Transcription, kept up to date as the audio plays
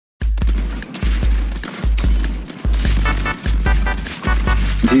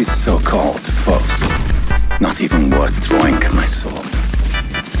These so-called foes, not even worth drawing my sword.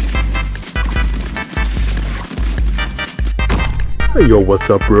 Hey, yo, what's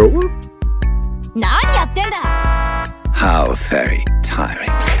up, bro? How very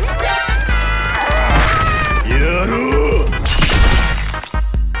tiring.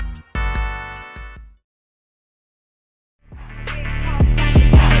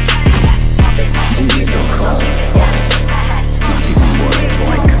 These so-called foes, not even worth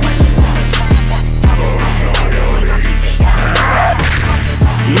drawing my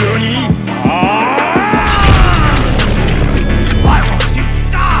Why won't you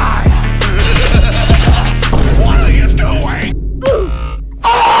die? What are you doing?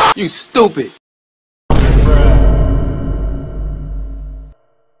 You stupid!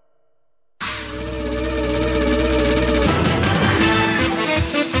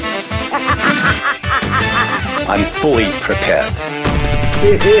 I'm fully prepared.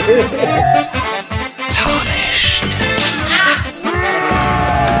 Tarnished.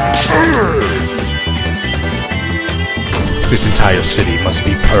 This entire city must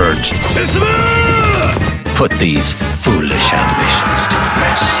be purged. Put these foolish ambitions to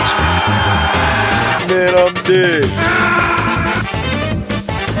rest. Man, I'm dead.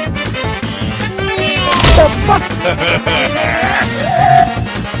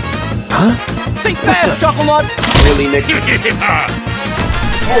 Huh? Think fast, Chocolate! Really, Nick?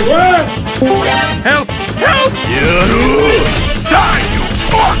 Help! Help! Die, you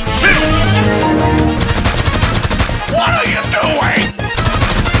fuck! What are you doing?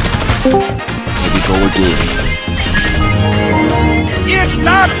 Here we go again. It's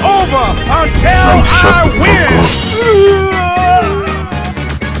not over until I win!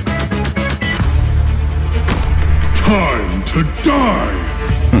 Time to die!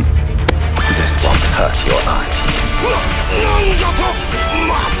 This won't hurt your eyes.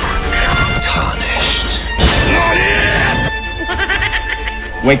 Tarnished.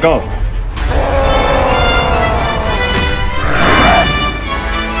 Wake up!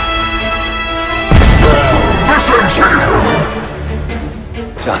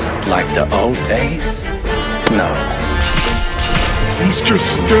 Just like the old days? No. He's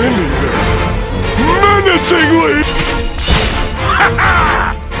just standing there, menacingly!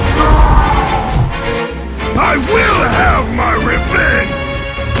 I will have my revenge!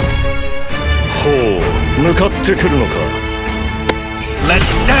 ほう、向かってくるのか。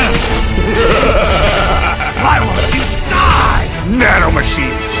Let's dance! Why won't you die?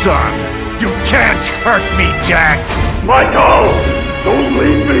 Nanomachine, son! You can't hurt me, Jack! Michael! Don't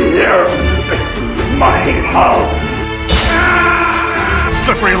leave me here! My house!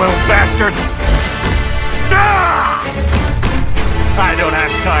 Slippery little bastard! Ah! I don't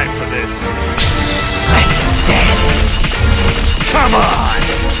have time for this. Let's dance! Come on!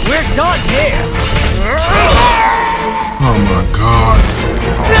 We're done here! Oh my god.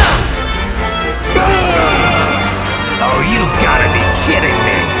 Oh, you've gotta be kidding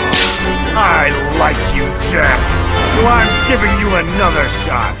me! I like you, Jack, so I'm giving you another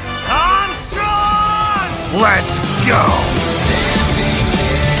shot. Armstrong! Let's go!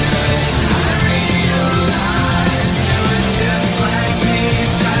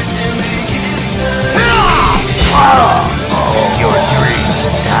 Your dream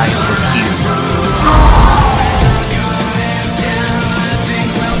dies with you.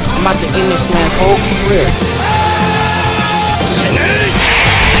 I'm about to end this man's whole career.